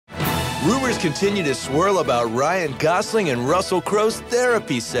Rumors continue to swirl about Ryan Gosling and Russell Crowe's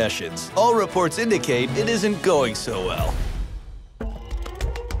therapy sessions. All reports indicate it isn't going so well.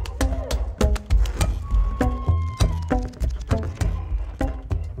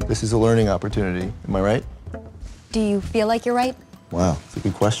 This is a learning opportunity, am I right? Do you feel like you're right? Wow, that's a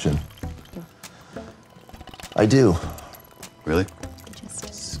good question. I do. Really?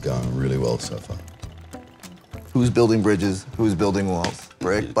 This is going really well so far. Who's building bridges? Who's building walls?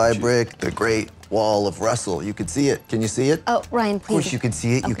 Brick by brick, the great wall of Russell. You could see it. Can you see it? Oh, Ryan, please. Of course you can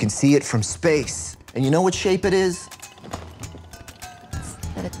see it. Okay. You can see it from space. And you know what shape it is? Is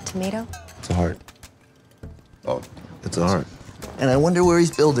that a tomato? It's a heart. Oh, it's a heart. And I wonder where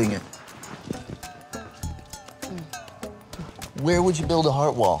he's building it. Where would you build a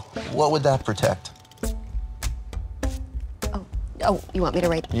heart wall? What would that protect? Oh, you want me to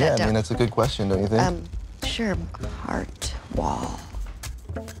write that down? Yeah, I mean, that's a good question, don't you think? Sure. Heart wall.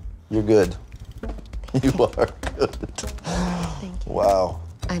 You're good. You are good. Thank you. Wow.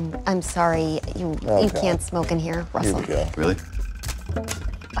 I'm sorry. You can't smoke in here, Russell. Here we go. Really?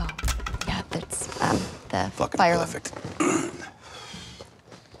 Oh, yeah, that's the Fucking fire perfect.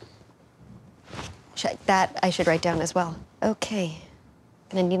 That I should write down as well. Okay.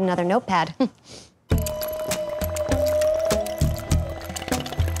 Gonna need another notepad.